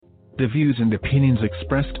The views and opinions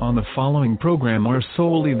expressed on the following program are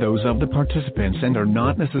solely those of the participants and are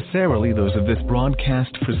not necessarily those of this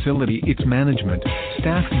broadcast facility, its management,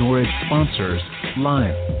 staff, nor its sponsors.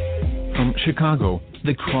 Live from Chicago,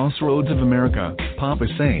 the crossroads of America, Papa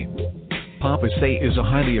Say. Papa Say is a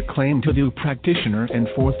highly acclaimed Hoodoo practitioner and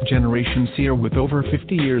fourth-generation seer with over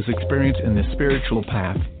 50 years' experience in the spiritual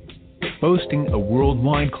path. Boasting a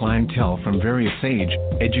worldwide clientele from various age,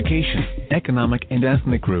 education, economic, and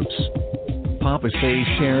ethnic groups. Papa Say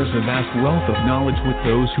shares a vast wealth of knowledge with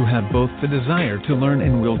those who have both the desire to learn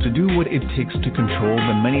and will to do what it takes to control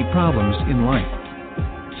the many problems in life.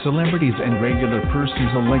 Celebrities and regular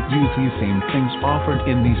persons alike use these same things offered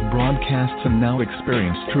in these broadcasts and now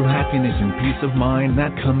experience true happiness and peace of mind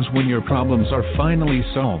that comes when your problems are finally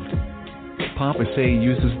solved. Papa Say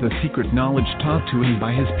uses the secret knowledge taught to him by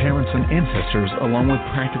his parents and ancestors along with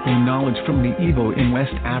practical knowledge from the Igbo in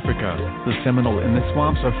West Africa, the Seminole in the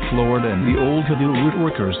swamps of Florida, and the old Hoodoo root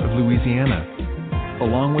workers of Louisiana.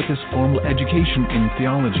 Along with his formal education in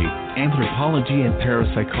theology, anthropology, and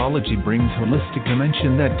parapsychology brings holistic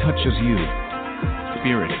dimension that touches you.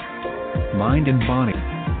 Spirit, mind, and body.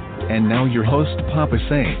 And now your host, Papa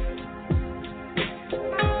Say.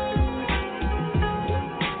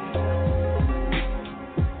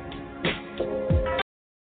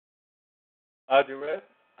 Adret,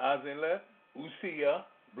 Azinle, Usia,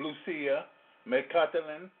 Blusia,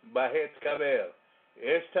 Mekatelin, Bahet Kavel.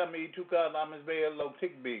 Eshtami Tuka Lamizbea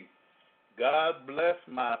Lotikbi. God bless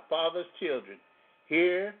my father's children,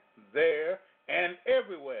 here, there, and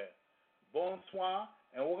everywhere. Bonsoir,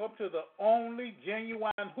 and welcome to the only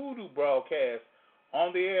genuine Hoodoo broadcast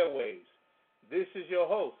on the airwaves. This is your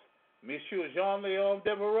host, Monsieur Jean-Léon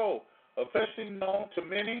Devereaux, officially known to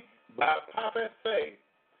many by Papa Say,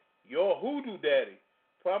 your Hoodoo daddy,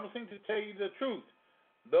 promising to tell you the truth,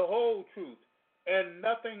 the whole truth, and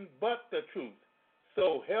nothing but the truth.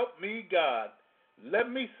 So help me God. Let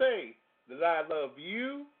me say that I love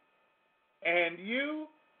you, and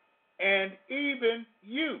even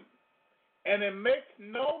you. And it makes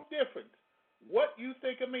no difference what you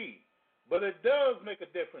think of me, but it does make a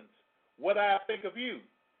difference what I think of you.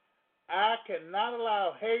 I cannot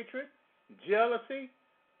allow hatred, jealousy,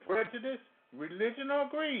 prejudice, religion, or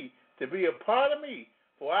greed to be a part of me,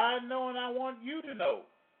 for I know and I want you to know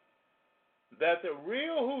that the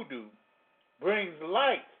real Hoodoo brings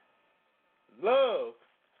light, love,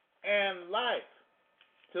 and life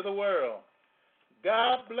to the world.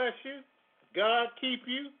 God bless you. God keep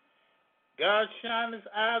you. God shine his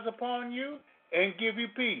eyes upon you and give you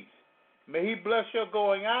peace. May he bless your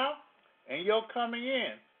going out and your coming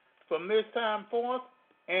in from this time forth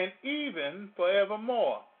and even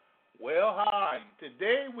forevermore. Well, hi.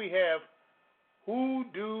 Today we have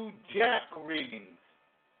Hoodoo Jack readings.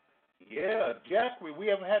 Yeah, Jack, we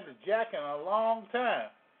haven't had the Jack in a long time.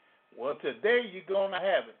 Well, today you're going to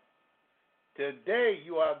have it. Today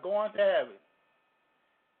you are going to have it.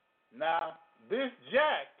 Now, this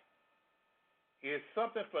Jack is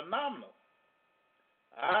something phenomenal.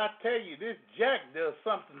 I tell you, this Jack does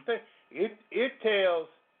something. It tells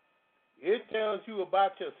you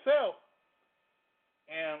about yourself.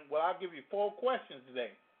 And, well, I'll give you 4 questions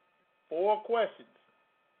today. 4 questions.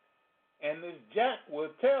 And this Jack will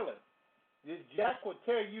tell it. This Jack will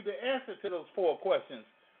tell you the answer to those 4 questions.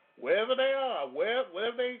 Wherever they are,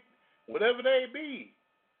 whatever they be.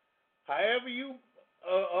 However you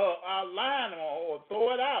outline them or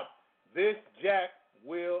throw it out, this Jack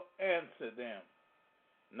will answer them.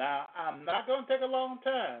 Now, I'm not going to take a long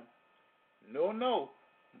time. No.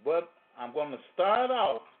 But I'm going to start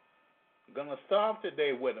off. I'm going to start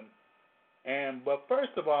today with them. But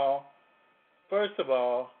first of all,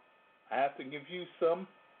 I have to give you some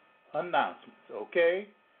announcements, okay?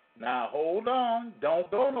 Now, hold on. Don't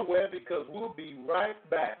go nowhere because we'll be right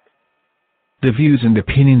back. The views and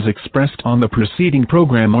opinions expressed on the preceding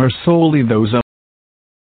program are solely those of...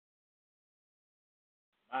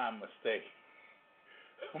 My mistake.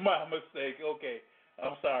 Okay.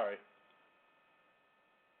 I'm sorry.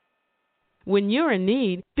 When you're in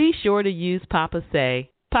need, be sure to use Papa Say.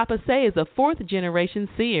 Papa Say is a 4th-generation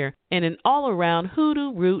seer and an all-around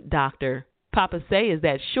Hoodoo root doctor. Papa Say is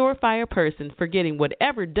that surefire person for getting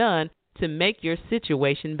whatever done to make your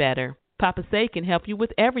situation better. Papa Say can help you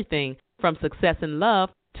with everything from success in love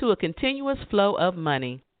to a continuous flow of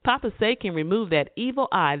money. Papa Say can remove that evil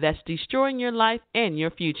eye that's destroying your life and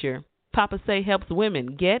your future. Papa Say helps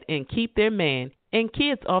women get and keep their man and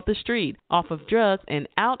kids off the street, off of drugs, and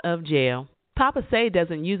out of jail. Papa Say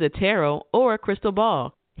doesn't use a tarot or a crystal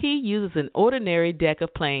ball. He uses an ordinary deck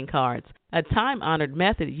of playing cards, a time-honored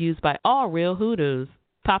method used by all real hoodoos.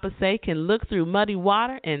 Papa Say can look through muddy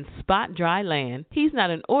water and spot dry land. He's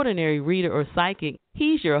not an ordinary reader or psychic.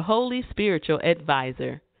 He's your holy spiritual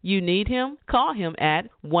advisor. You need him? Call him at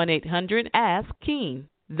 1-800-ASK-KEEN.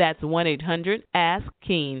 That's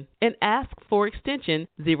 1-800-ASK-KEEN. And ask for extension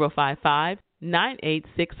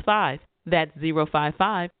 055-9865. That's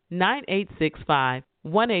 055-9865.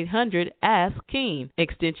 1-800-ASK-KEEN.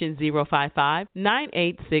 Extension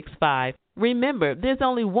 055-9865. Remember, there's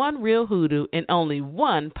only one real hoodoo and only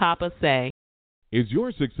one Papa Say. Is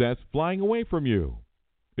your success flying away from you?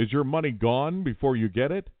 Is your money gone before you get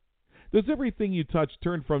it? Does everything you touch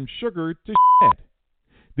turn from sugar to shit?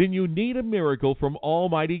 Then you need a miracle from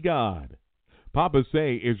Almighty God. Papa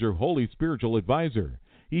Say is your holy spiritual advisor.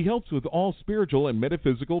 He helps with all spiritual and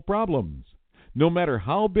metaphysical problems. No matter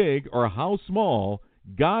how big or how small,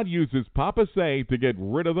 God uses Papa Say to get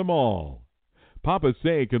rid of them all. Papa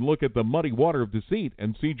Say can look at the muddy water of deceit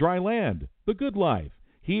and see dry land, the good life,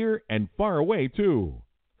 here and far away too.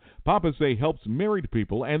 Papa Say helps married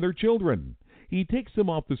people and their children. He takes them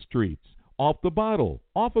off the streets, off the bottle,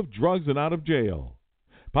 off of drugs and out of jail.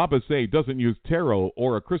 Papa Say doesn't use tarot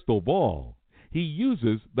or a crystal ball. He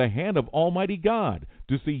uses the hand of Almighty God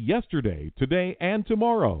to see yesterday, today, and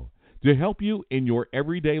tomorrow to help you in your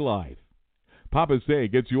everyday life. Papa Say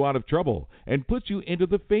gets you out of trouble and puts you into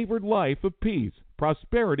the favored life of peace,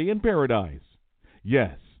 prosperity, and paradise.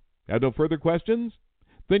 Yes. Have no further questions?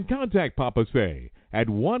 Then contact Papa Say at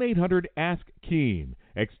 1-800-ASK-KEEN,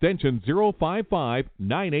 extension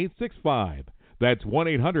 055-9865. That's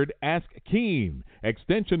 1-800-ASK-KEEN,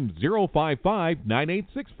 extension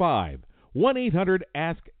 055-9865.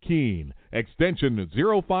 1-800-ASK-KEEN, extension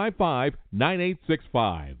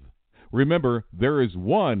 055-9865. Remember, there is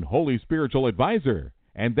one holy spiritual advisor,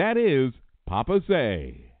 and that is Papa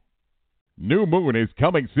Say. New moon is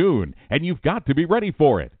coming soon, and you've got to be ready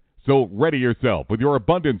for it. So ready yourself with your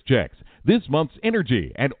abundance checks, this month's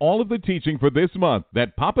energy, and all of the teaching for this month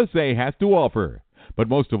that Papa Say has to offer. But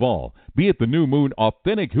most of all, be at the New Moon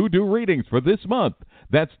Authentic Hoodoo Readings for this month.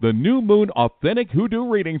 That's the New Moon Authentic Hoodoo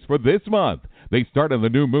Readings for this month. They start on the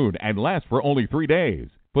new moon and last for only 3 days.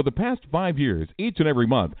 For the past 5 years, each and every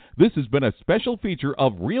month, this has been a special feature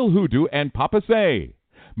of Real Hoodoo and Papa Say.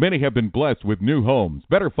 Many have been blessed with new homes,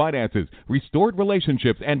 better finances, restored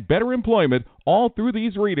relationships, and better employment all through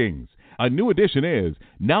these readings. A new addition is,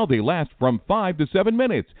 now they last from 5 to 7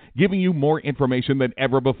 minutes, giving you more information than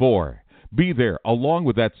ever before. Be there along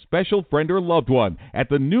with that special friend or loved one at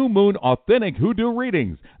the New Moon Authentic Hoodoo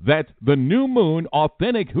Readings. That's the New Moon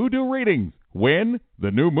Authentic Hoodoo Readings. When?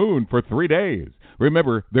 The new moon for 3 days.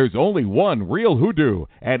 Remember, there's only one real hoodoo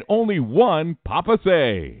and only one Papa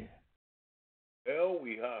Say. Well,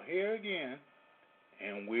 we are here again,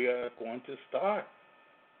 and we are going to start.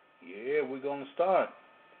 Yeah, we're going to start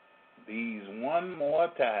these one more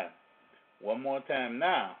time. One more time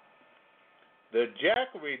now. The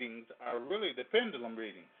Jack readings are really the pendulum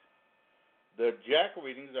readings. The Jack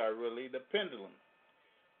readings are really the pendulum.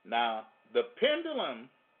 Now, the pendulum,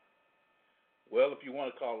 well, if you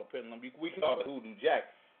want to call it pendulum, we call it Hoodoo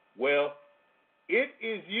Jack. Well, it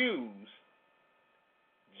is used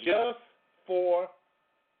just for,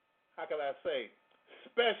 how can I say,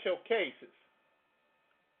 special cases.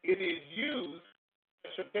 It is used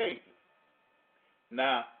for special cases.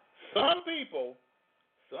 Now, some people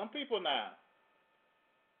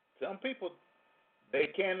they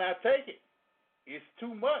cannot take it. It's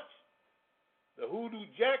too much. The Hoodoo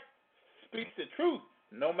Jack speaks the truth,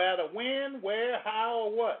 no matter when, where, how,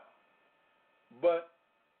 or what. But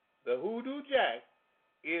the Hoodoo Jack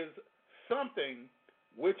is something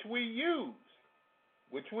which we use,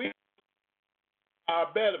 our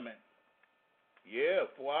betterment. Yeah,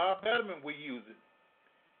 for our betterment we use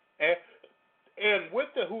it. And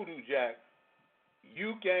with the Hoodoo Jack,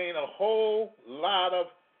 you gain a whole lot of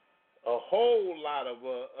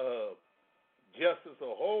justice,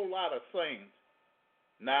 a whole lot of things.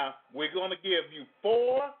 Now, we're going to give you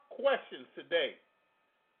 4 questions today.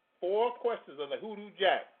 4 questions of the Hoodoo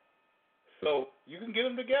Jack. So you can get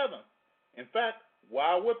them together. In fact,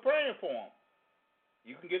 while we're praying for them,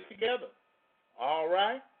 you can get it together. All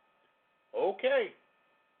right? Okay.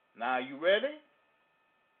 Now, you ready?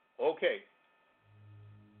 Okay.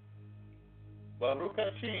 Baruch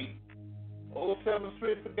Hashem, O seven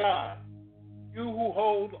spirits of God, you who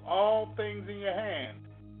hold all things in your hand,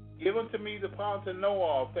 give unto me the power to know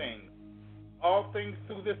all things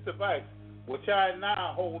through this device, which I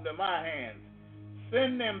now hold in my hands.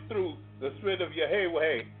 Send them through the spirit of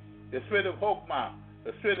Yahweh, the spirit of Hokmah,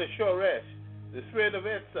 the spirit of Shoresh, the spirit of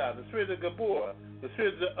Etzah, the spirit of Gabor, the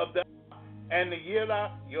spirit of the and the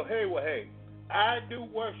Yirah Yahweh. I do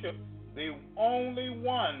worship the only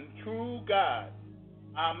one true God.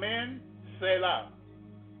 Amen. Selah.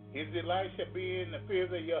 His delight shall be in the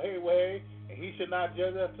fears of Yahweh, and he shall not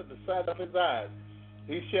judge after the sight of his eyes.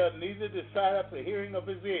 He shall neither decide after the hearing of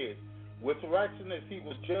his ears. With righteousness he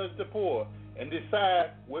will judge the poor, and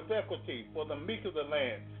decide with equity for the meek of the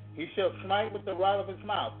land. He shall smite with the rod of his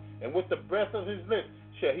mouth, and with the breath of his lips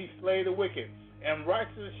shall he slay the wicked. And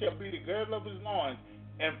righteousness shall be the girdle of his loins,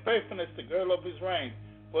 and faithfulness the girdle of his reins.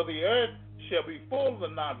 For the earth shall be full of the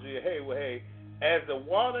knowledge of Yahweh, as the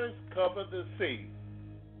waters cover the sea.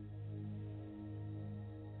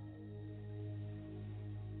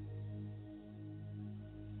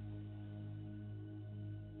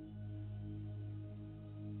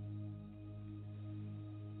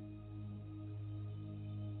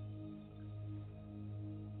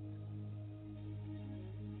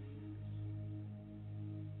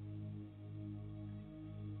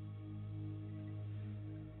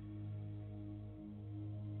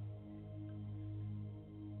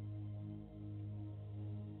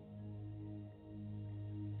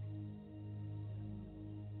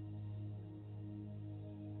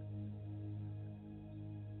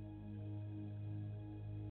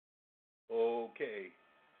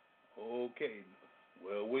 Okay.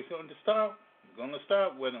 Well, we're going to start. We're going to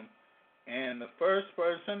start with them. And the first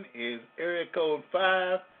person is area code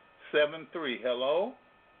 573. Hello?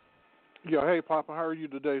 Yeah, hey, Papa, how are you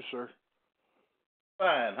today, sir?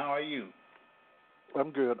 Fine. How are you? I'm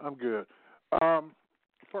good.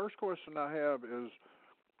 First question I have is,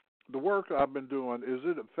 the work I've been doing, is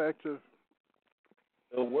it effective?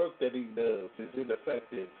 The work that he does, is it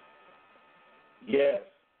effective? Yes.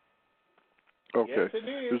 Okay. Yes, it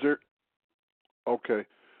is. Is there? Okay.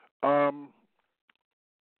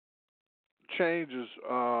 Changes.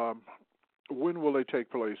 When will they take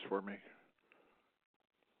place for me?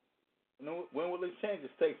 When will the changes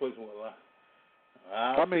take place? Well,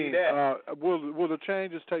 I mean, will the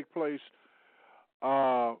changes take place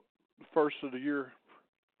first of the year?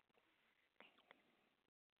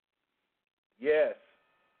 Yes.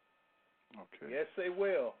 Okay. Yes, they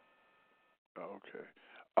will. Okay.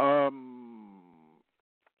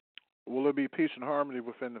 Will there be peace and harmony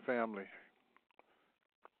within the family?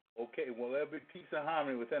 Okay, will there be peace and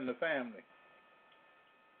harmony within the family?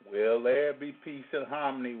 Will there be peace and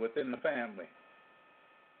harmony within the family?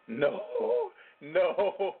 No.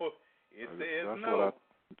 It says no.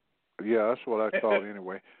 That's what I thought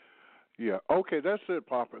anyway. Yeah. Okay, that's it,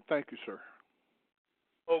 Papa. Thank you, sir.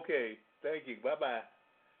 Okay, thank you. Bye-bye.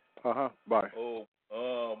 Bye. Oh,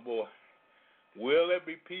 boy. Will there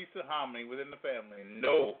be peace and harmony within the family?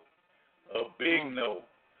 No. A big no.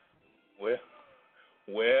 Well,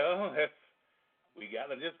 we got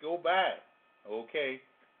to just go back. Okay.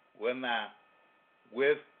 Well, now,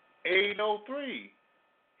 with 803,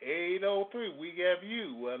 we have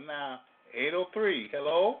you. Well, now, 803,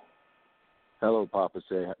 hello? Hello, Papa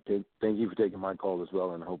Say. Thank you for taking my call as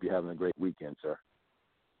well, and I hope you're having a great weekend, sir.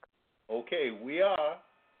 Okay, we are.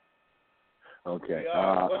 Okay. We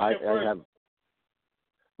are. I have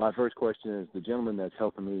my first question is the gentleman that's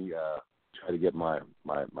helping me try to get my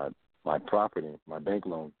property, my bank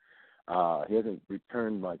loan. He hasn't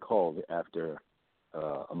returned my call after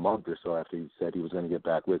a month or so after he said he was going to get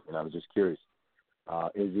back with me. And I was just curious,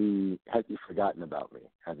 has he forgotten about me?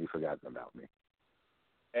 Has he forgotten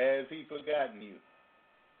you?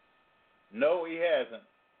 No, he hasn't.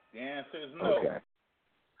 The answer is no.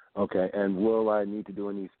 Okay. And will I need to do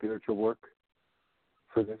any spiritual work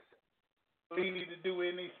for this? Do you need to do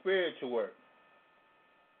any spiritual work?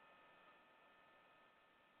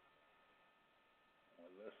 Well,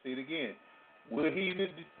 let's see it again. Will he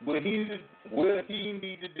need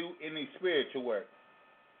to do any spiritual work?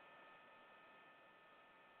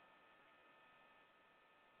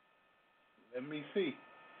 Let me see.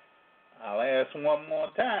 I'll ask one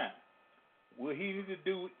more time. Will he need to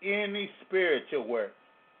do any spiritual work?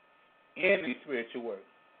 Any spiritual work?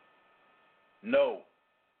 No.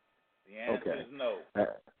 The answer is no.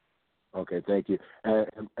 Okay, thank you.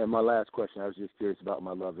 And my last question, I was just curious about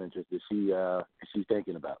my love interest. Is she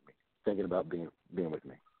thinking about me? Thinking about being with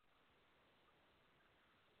me?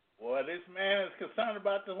 Well, this man is concerned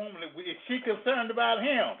about the woman. Is she concerned about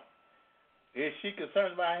him? Is she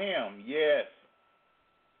concerned about him? Yes.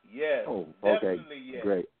 Oh, okay. Definitely yes.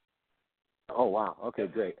 Great. Oh, wow. Okay,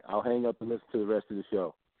 great. I'll hang up and listen to the rest of the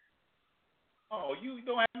show. Oh, you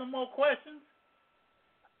don't have no more questions?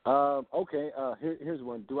 Okay. Here's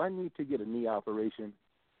one. Do I need to get a knee operation?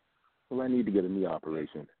 Will I need to get a knee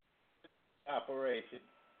operation? Operation.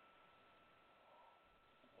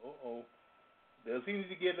 Uh-oh. Does he need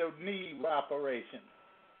to get a knee operation?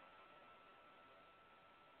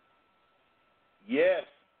 Yes,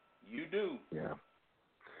 you do. Yeah.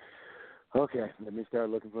 Okay, let me start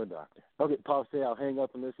looking for a doctor. Okay, Paul, say I'll hang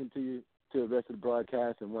up and listen to you to the rest of the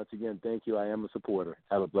broadcast. And once again, thank you. I am a supporter.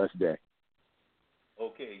 Have a blessed day.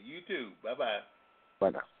 Okay, you too. Bye-bye.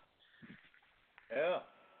 Bye now. Yeah.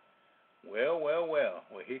 Well,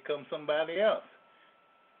 here comes somebody else.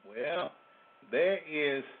 Well,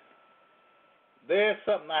 there's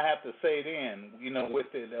something I have to say then,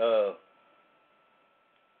 with it.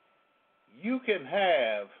 You can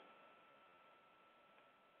have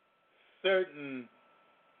certain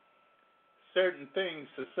things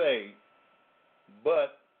to say,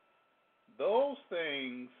 but those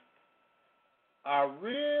things are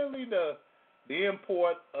really the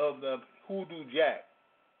import of the Hoodoo Jack.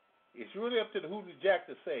 It's really up to the Hoodoo Jack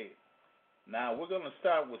to say it. Now, we're going to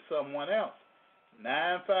start with someone else.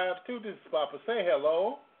 952, this is Papa. Say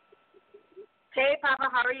hello. Hey, Papa,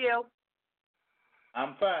 how are you?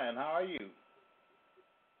 I'm fine. How are you?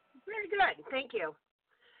 Very good, thank you.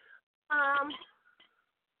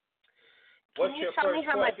 What's Can you your tell first me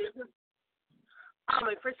how question? my business?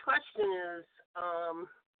 My first question is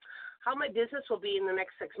how my business will be in the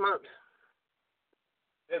next 6 months.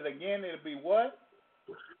 Says again, it'll be what?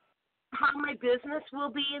 How my business will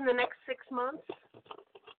be in the next 6 months?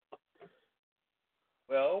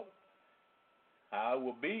 Well, how it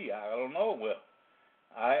will be, I don't know. Well,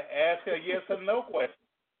 I ask a yes or no question.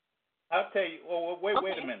 I'll tell you. Oh, wait a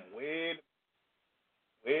minute. Wait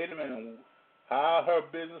a minute. How her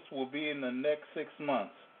business will be in the next 6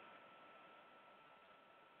 months?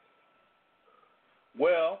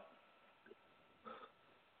 Well,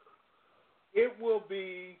 it will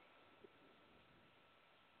be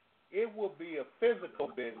a physical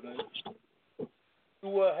business. You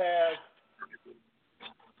will have,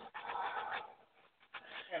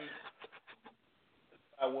 and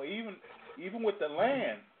well, even with the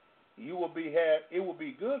land, you will be it will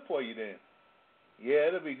be good for you then. Yeah,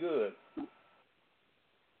 it'll be good.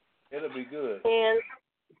 It'll be good. And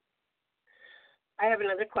I have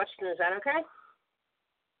another question. Is that okay?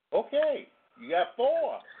 Okay, you got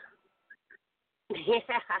 4.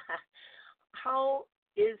 Yeah. How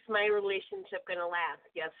is my relationship going to last?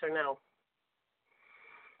 Yes or no?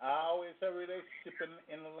 How is her relationship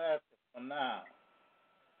in Alaska for now?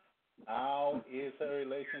 How is her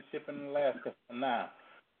relationship in Alaska for now?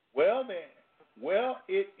 Well,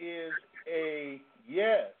 it is a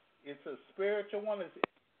yes. It's a spiritual one. It's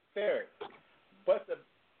etheric. But the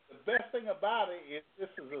best thing about it is this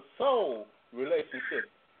is a soul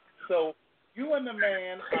relationship. So you and the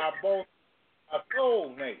man are both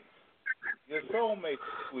soulmates. You're soulmates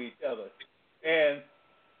to each other, and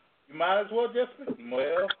you might as well just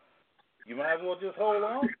hold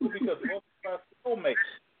on to it because both are soulmates.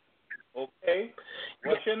 Okay.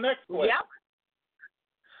 What's your next question? Yep.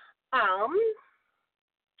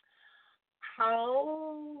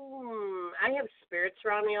 I have spirits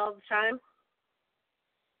around me all the time,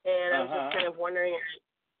 and I'm just kind of wondering,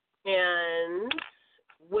 and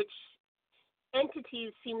which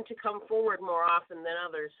entities seem to come forward more often than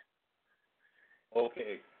others.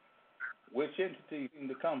 Okay. Which entities seem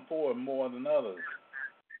to come forward more than others?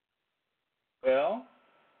 Well,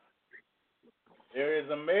 there is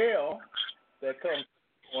a male that comes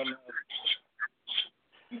on.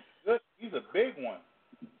 He's a big one.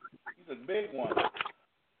 He's a big one.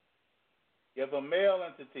 You have a male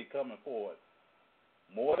entity coming forward,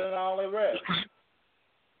 more than all the rest.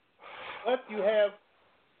 But you have,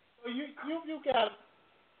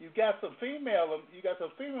 you got some female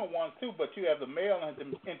ones too. But you have the male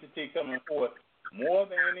entity coming forward more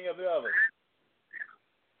than any of the others.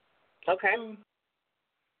 Okay.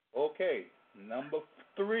 Okay. Number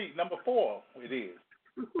 4, it is.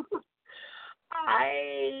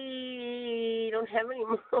 I don't have any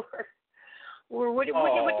more. What do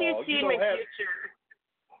you see in my future?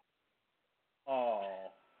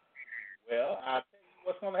 Oh, well, I'll tell you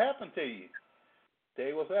what's going to happen to you. Tell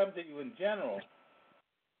you what's happening to you in general.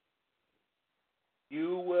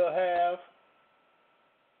 You will have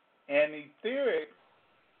an etheric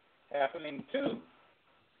happening too.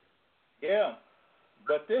 Yeah,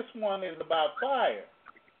 but this one is about fire.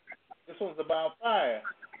 This one's about fire.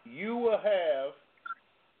 You will have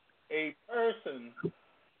a person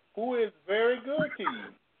who is very good to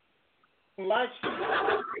you, who likes you.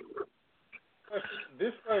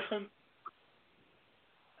 This person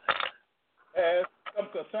has some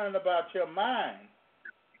concern about your mind.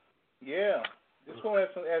 Yeah, this one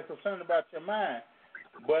has concern about your mind.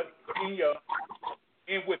 But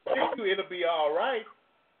within you, it'll be all right.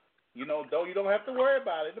 Though you don't have to worry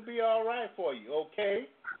about it. It'll be all right for you, okay?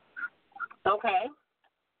 Okay.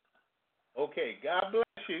 Okay, God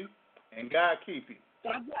bless you. And God keep you.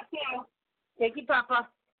 God bless you. Thank you, Papa.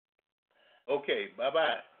 Okay,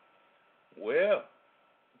 bye-bye. Well,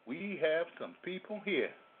 we have some people here.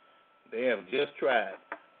 They have just tried.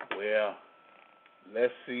 Well,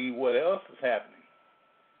 let's see what else is happening.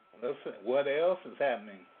 Let's see what else is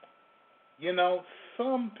happening. You know,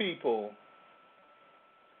 some people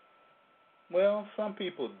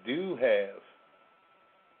do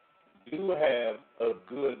have a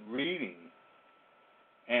good reading,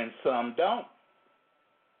 and some don't.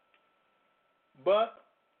 But,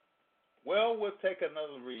 well, we'll take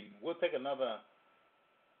another reading. We'll take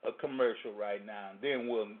a commercial right now, and then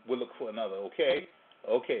we'll look for another, okay?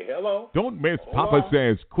 Okay, hello? Don't miss Hold Papa on.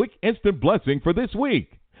 Says Quick Instant Blessing for this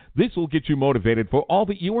week. This will get you motivated for all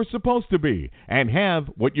that you are supposed to be and have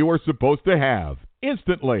what you are supposed to have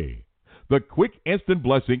instantly. The Quick Instant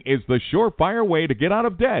Blessing is the surefire way to get out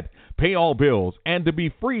of debt, pay all bills, and to be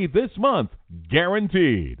free this month,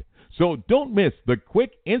 guaranteed. So don't miss the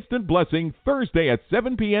Quick Instant Blessing Thursday at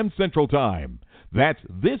 7 p.m. Central Time. That's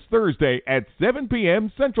this Thursday at 7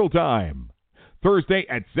 p.m. Central Time. Thursday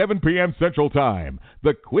at 7 p.m. Central Time.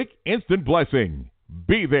 The Quick Instant Blessing.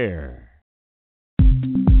 Be there.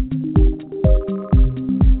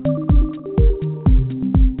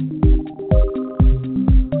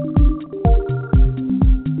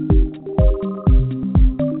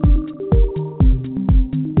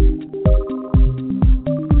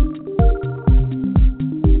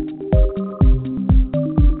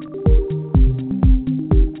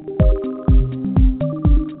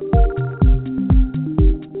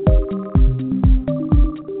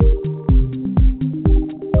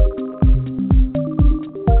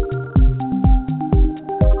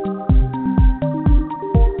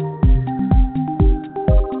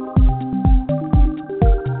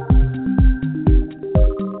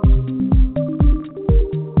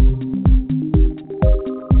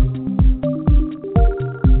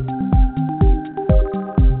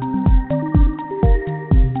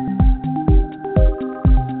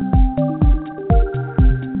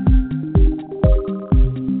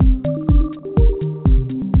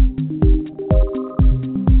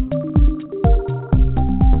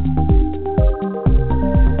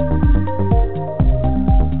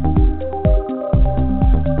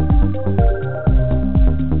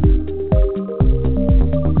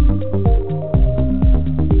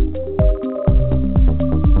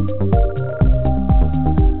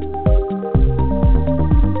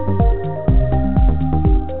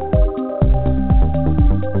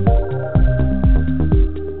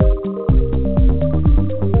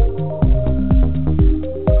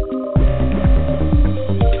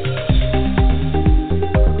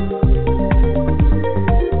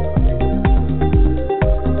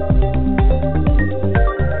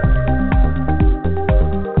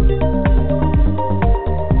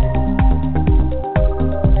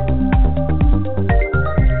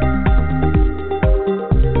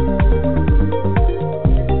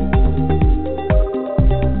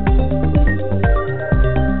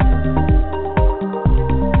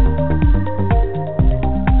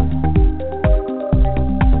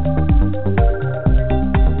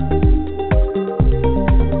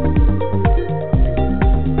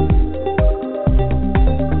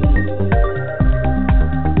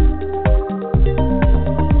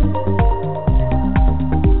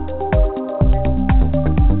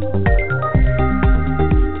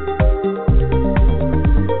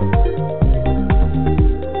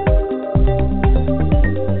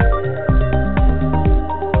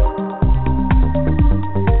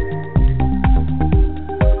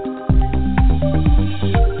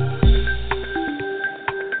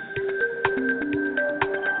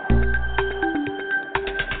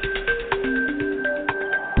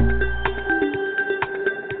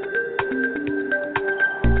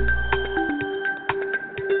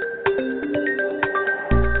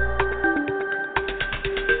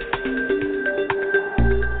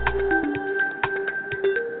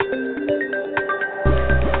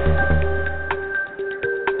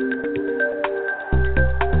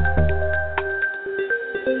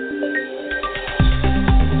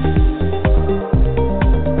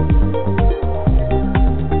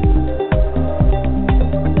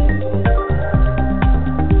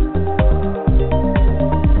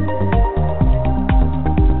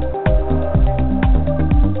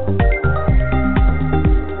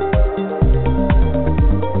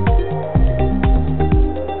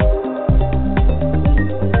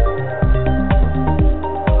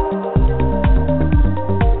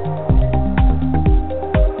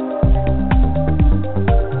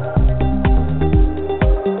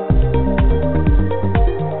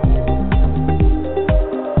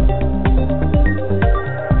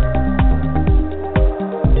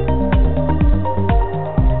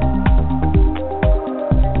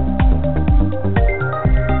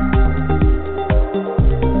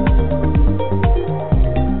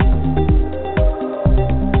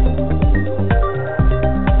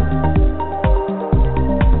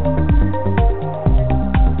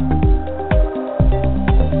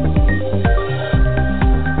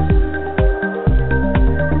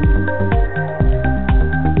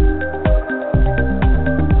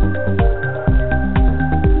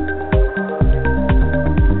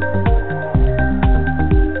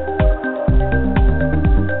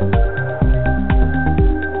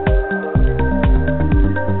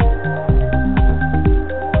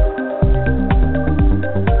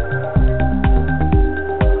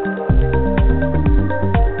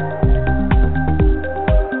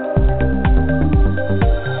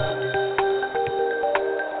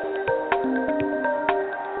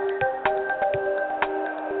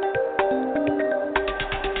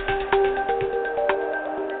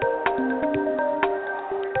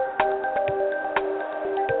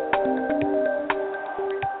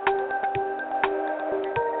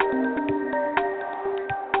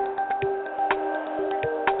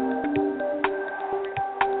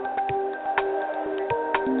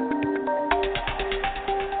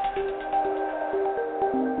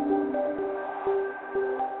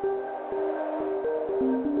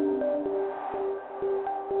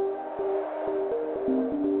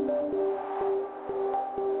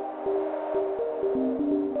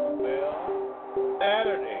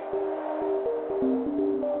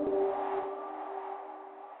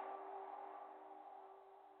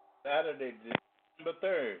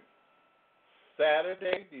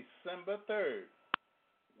 3rd,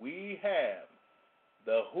 we have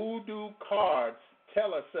the Hoodoo Cards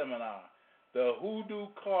Teleseminar. The Hoodoo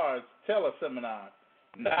Cards Teleseminar.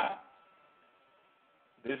 Now,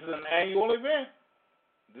 this is an annual event.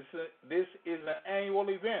 This is an annual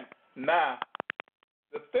event. Now,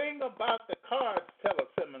 the thing about the Cards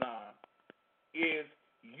Teleseminar is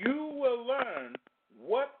you will learn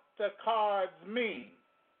what the cards mean.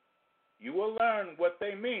 You will learn what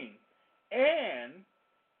they mean. And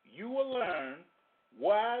you will learn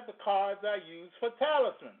why the cards are used for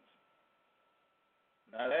talismans.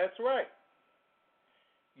 Now, that's right.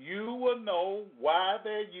 You will know why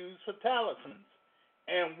they're used for talismans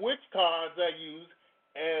and which cards are used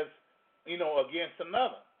as, against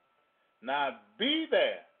another. Now, be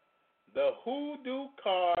there. The Hoodoo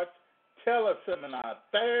Cards Teleseminar,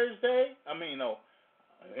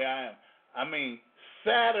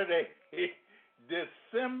 Saturday,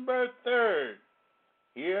 December 3rd,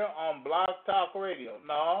 here on Blog Talk Radio.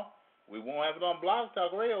 No, we won't have it on Blog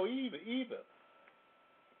Talk Radio either.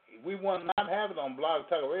 We will not have it on Blog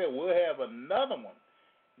Talk Radio. We'll have another one.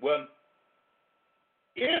 Well,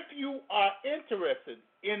 if you are interested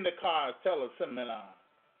in the Cards Teleseminar,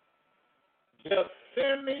 just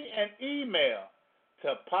send me an email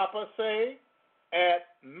to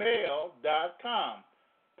papasay@mail.com.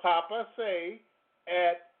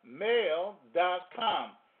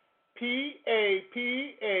 papasay@mail.com. PAPACE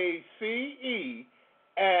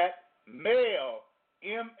 @mail,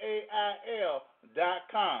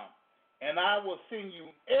 MAIL.com. And I will send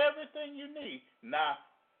you everything you need. Now,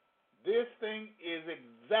 this thing is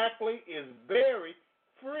very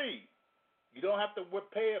free. You don't have to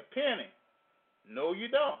pay a penny. No, you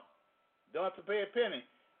don't. Don't have to pay a penny.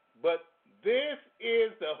 But this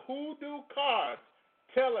is the Hoodoo Cards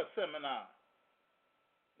Teleseminar.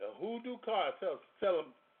 The Hoodoo Cards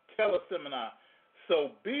Teleseminar.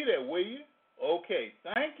 So be there, will you? Okay,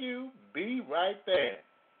 thank you. Be right there.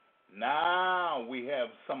 Now we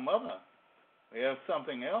have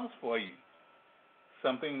something else for you.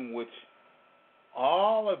 Something which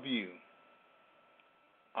all of you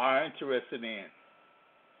are interested in.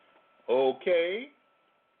 Okay?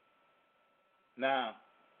 Now,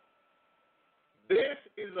 this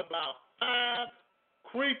is about 5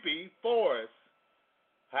 creepy forests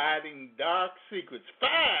hiding dark secrets.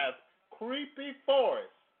 5 creepy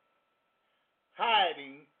forests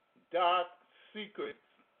hiding dark secrets.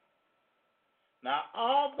 Now,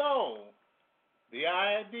 although the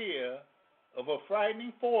idea of a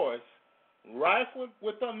frightening forest rife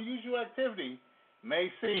with unusual activity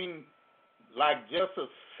may seem like just a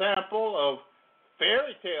sample of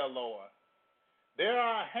fairy tale lore, there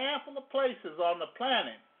are a handful of places on the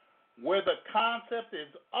planet where the concept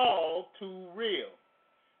is all too real.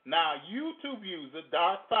 Now, YouTube user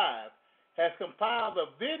Dark5 has compiled a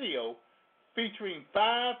video featuring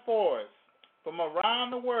 5 forests from around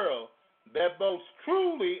the world that boast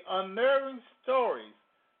truly unnerving stories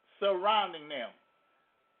surrounding them.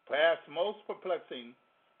 Perhaps most perplexing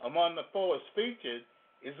among the forests featured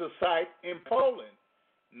is a site in Poland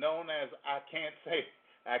known as I can't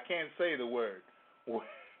say the word.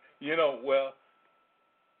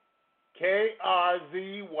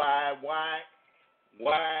 KRZYYYWYY.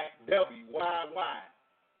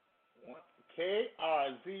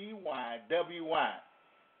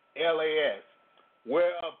 KRZYWYLAS,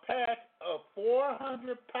 where a patch of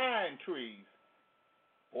 400 pine trees,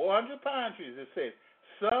 it says,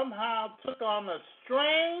 somehow took on a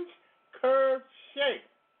strange curved shape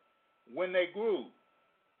when they grew.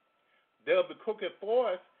 Dubbed the Crooked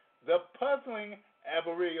Forest, the puzzling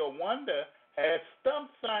arboreal wonder has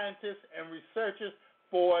stumped scientists and researchers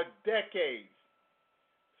for decades.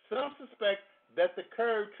 Some suspect that the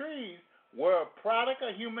curved trees were a product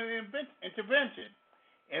of human intervention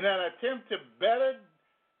in an attempt to better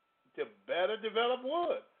develop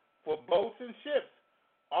wood for boats and ships,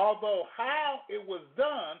 although how it was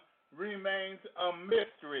done remains a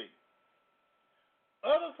mystery.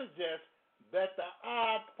 Others suggest that the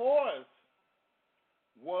odd forest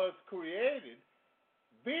was created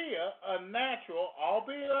via a natural,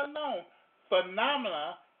 albeit unknown,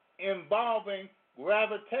 phenomena involving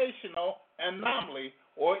gravitational anomaly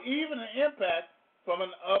or even an impact from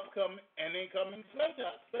an incoming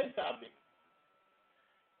space object.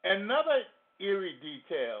 Another eerie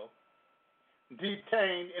detail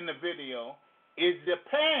detained in the video is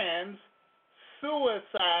Japan's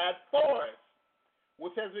suicide forest,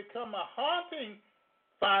 which has become a haunting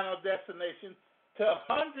final destination to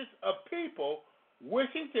hundreds of people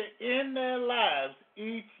wishing to end their lives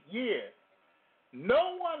each year.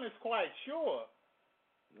 No one is quite sure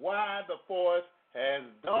why the forest has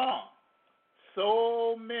drawn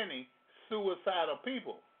so many suicidal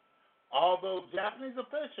people, although Japanese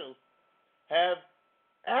officials have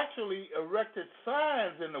actually erected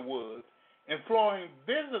signs in the woods imploring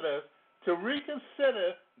visitors to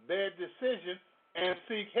reconsider their decision and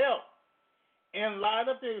seek help. In light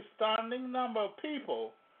of the astounding number of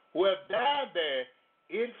people who have died there,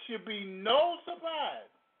 it should be no surprise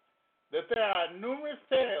that there are numerous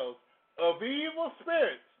tales of evil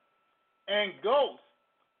spirits and ghosts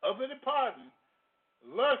of the departed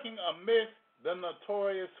lurking amidst the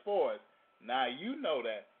notorious forest. Now you know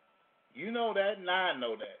that. You know that, and I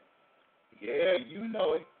know that. Yeah, you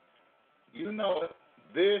know it. You know it.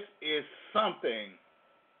 This is something.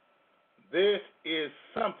 This is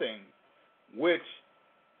something which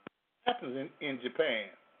happens in Japan.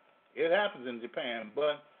 It happens in Japan,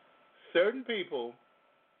 but certain people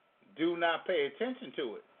do not pay attention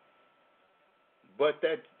to it. But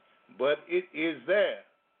it is there.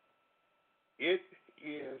 It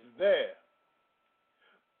is there.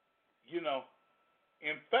 You know,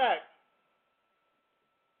 in fact,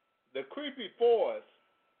 the creepy forest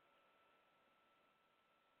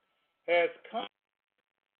has come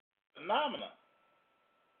phenomena.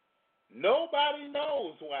 Nobody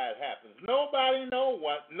knows why it happens. Nobody knows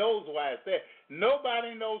why it's there.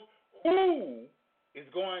 Nobody knows who is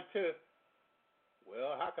going to,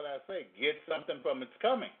 well, how can I say, get something from its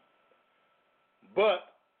coming.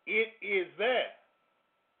 But it is there.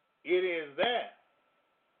 It is there.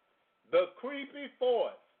 The creepy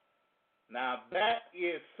forest. Now that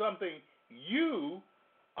is something you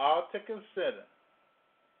ought to consider.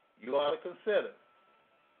 You ought to consider.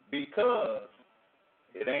 Because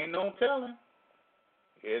it ain't no telling.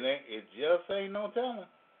 It just ain't no telling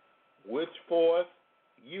which forest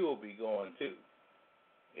you'll be going to.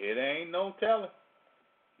 It ain't no telling.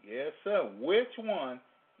 Yes, sir. Which one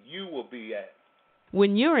you will be at.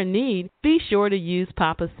 When you're in need, be sure to use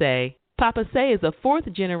Papa Say. Papa Say is a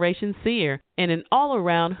fourth-generation seer and an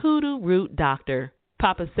all-around hoodoo root doctor.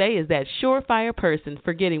 Papa Say is that surefire person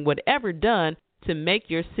for getting whatever done to make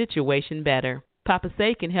your situation better. Papa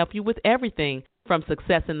Say can help you with everything from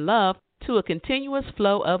success in love to a continuous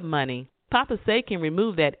flow of money. Papa Say can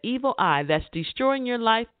remove that evil eye that's destroying your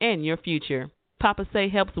life and your future. Papa Say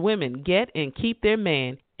helps women get and keep their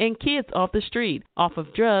man and kids off the street, off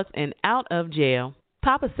of drugs, and out of jail.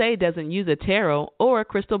 Papa Say doesn't use a tarot or a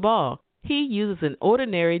crystal ball. He uses an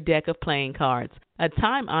ordinary deck of playing cards, a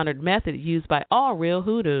time-honored method used by all real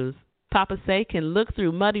hoodoos. Papa Say can look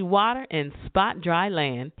through muddy water and spot dry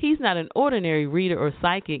land. He's not an ordinary reader or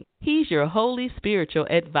psychic. He's your holy spiritual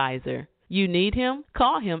advisor. You need him?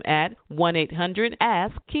 Call him at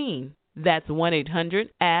 1-800-ASK-KEEN. That's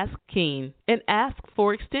 1-800-ASK-KEEN. And ask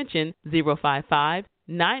for extension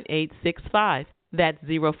 055-9865. That's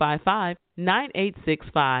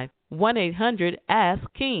 055-9865.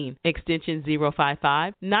 1-800-ASK-KEEN. Extension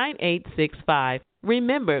 055-9865.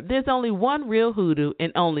 Remember, there's only one real hoodoo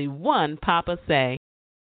and only one Papa Say.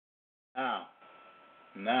 Now,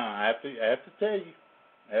 I have to tell you.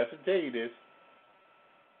 I have to tell you this.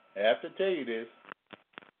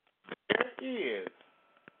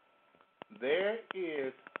 There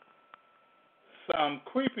is some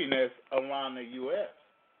creepiness around the U.S.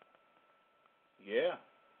 Yeah.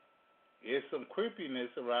 There's some creepiness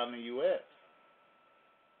around the U.S.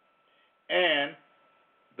 And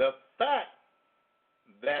the fact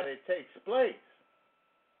that it takes place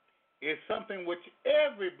is something which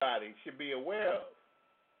everybody should be aware of.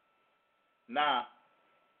 Now,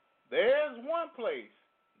 there's one place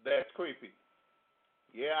that's creepy.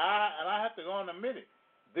 Yeah, I have to go on and admit it.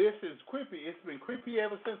 This is creepy. It's been creepy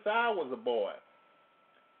ever since I was a boy.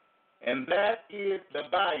 And that is the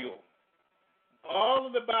bayou. All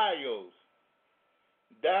of the bayous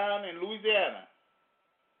down in Louisiana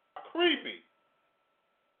are creepy.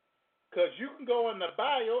 Because you can go in the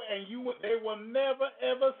bayou and they will never,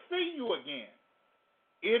 ever see you again.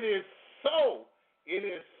 It is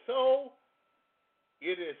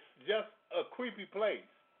just a creepy place.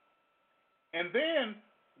 And then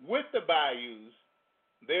with the bayous,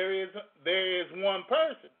 there is one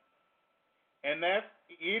person. And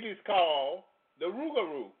it is called the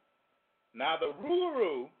Rougarou. Now the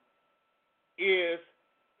Rougarou is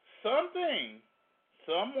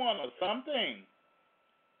someone or something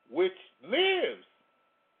which lives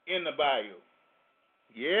in the bayou.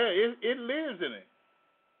 Yeah, it lives in it.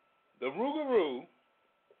 The Rougarou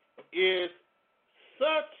is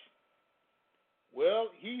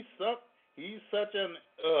he's such an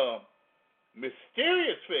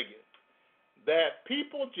mysterious figure that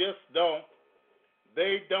people just don't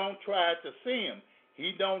try to see him.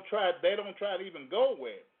 They don't try to even go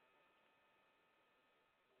with.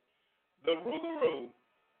 The Rougarou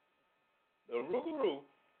The Rougarou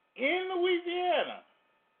in Louisiana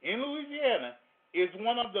is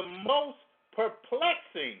one of the most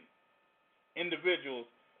perplexing individuals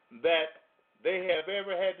that they have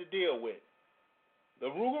ever had to deal with. The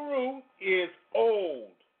Rougarou is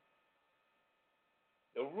old.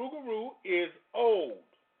 The Rougarou is old.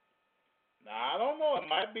 Now, I don't know. It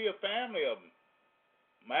might be a family of them.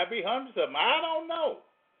 Might be hundreds of them. I don't know.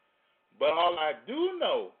 But all I do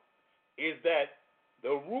know is that the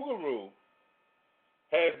Rougarou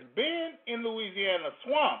has been in Louisiana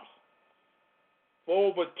swamps for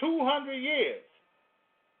over 200 years.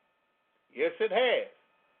 Yes, it has.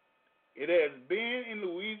 It has been in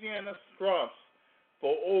Louisiana swamps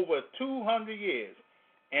for over 200 years.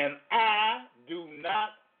 And I do not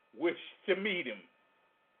wish to meet him.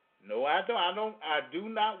 No, I don't. I do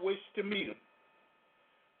not wish to meet him.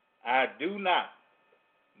 I do not.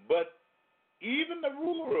 But even the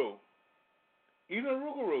Rougarou,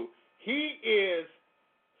 he is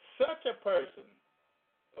such a person,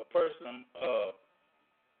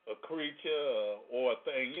 a creature or a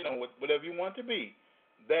thing, whatever you want to be,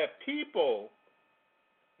 that people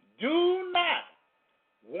do not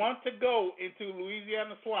want to go into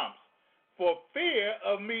Louisiana swamps for fear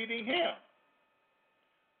of meeting him.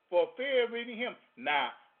 Now,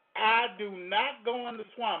 I do not go in the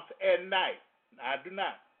swamps at night. I do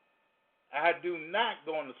not. I do not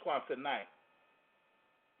go in the swamps at night.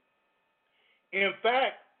 In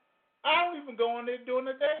fact, I don't even go in there during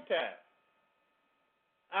the daytime.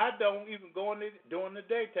 I don't even go in there during the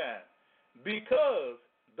daytime because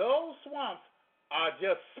those swamps are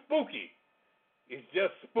just spooky. It's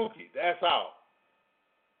just spooky. That's all.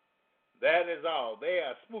 That is all. They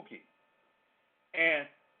are spooky. And,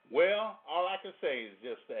 well, all I can say is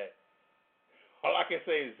just that.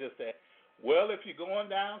 Well, if you're going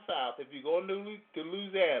down south, if you're going to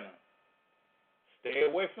Louisiana, stay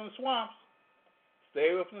away from the swamps.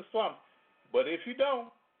 But if you don't,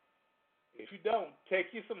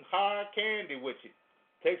 take you some hard candy with you.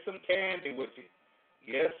 Take some candy with you.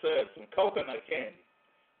 Yes, sir, some coconut candy.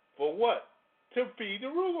 For what? To feed the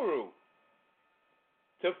Rougarou.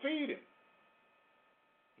 To feed him.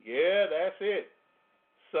 Yeah, that's it.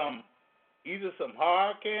 Either some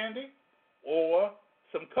hard candy or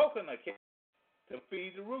some coconut candy to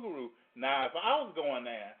feed the Rougarou. Now, if I was going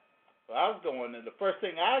there, the first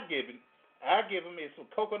thing I'd give him is some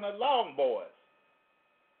coconut long boys.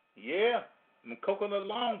 Yeah, some coconut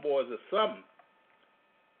long boys or something.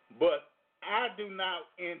 But I do not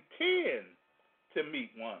intend to meet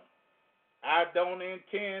one. I don't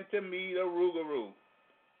intend to meet a Rougarou.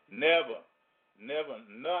 Never,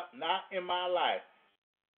 not in my life.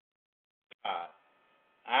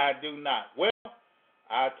 I do not. Well,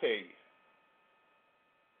 I'll tell you,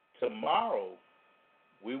 tomorrow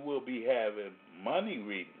we will be having money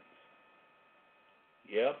readings.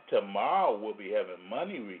 Yep, tomorrow we'll be having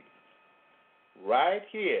money readings right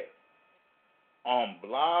here on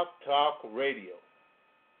Blog Talk Radio.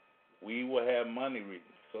 We will have money readings.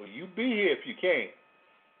 So you be here if you can.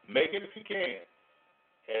 Make it if you can.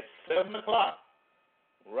 At 7 o'clock,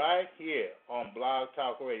 right here on Blog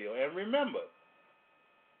Talk Radio. And remember,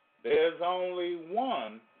 there's only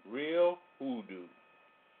one real hoodoo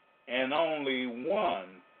and only one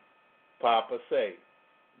Papa Say.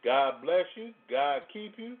 God bless you, God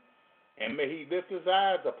keep you, and may he lift his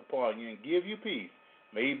eyes up upon you and give you peace.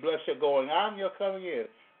 May he bless your going out and your coming in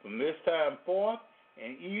from this time forth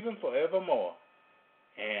and even forevermore.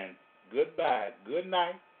 And goodbye, good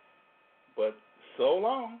night, but so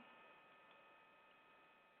long.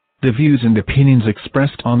 The views and opinions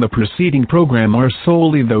expressed on the preceding program are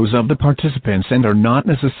solely those of the participants and are not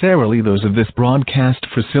necessarily those of this broadcast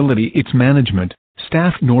facility, its management,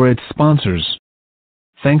 staff, nor its sponsors.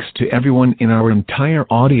 Thanks to everyone in our entire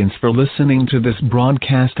audience for listening to this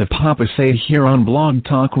broadcast of Papa Say here on Blog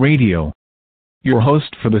Talk Radio. Your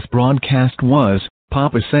host for this broadcast was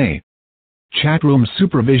Papa Say. Chatroom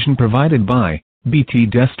supervision provided by BT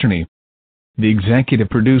Destiny. The executive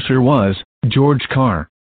producer was George Carr.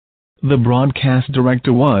 The broadcast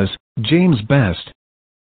director was James Best.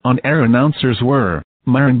 On-air announcers were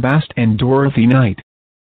Myron Bast and Dorothy Knight.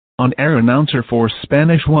 On-air announcer for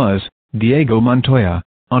Spanish was Diego Montoya.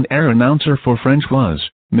 On-air announcer for French was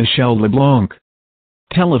Michelle LeBlanc.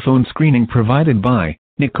 Telephone screening provided by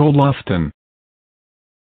Nicole Lofton.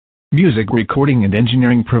 Music recording and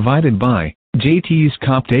engineering provided by JT's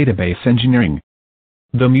Cop Database Engineering.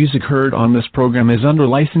 The music heard on this program is under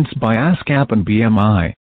license by ASCAP and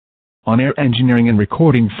BMI. On-air engineering and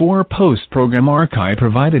recording for post-program archive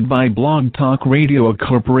provided by Blog Talk Radio, a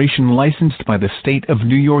corporation licensed by the state of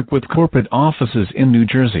New York with corporate offices in New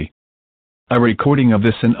Jersey. A recording of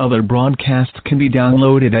this and other broadcasts can be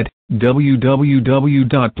downloaded at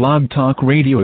www.blogtalkradio.com.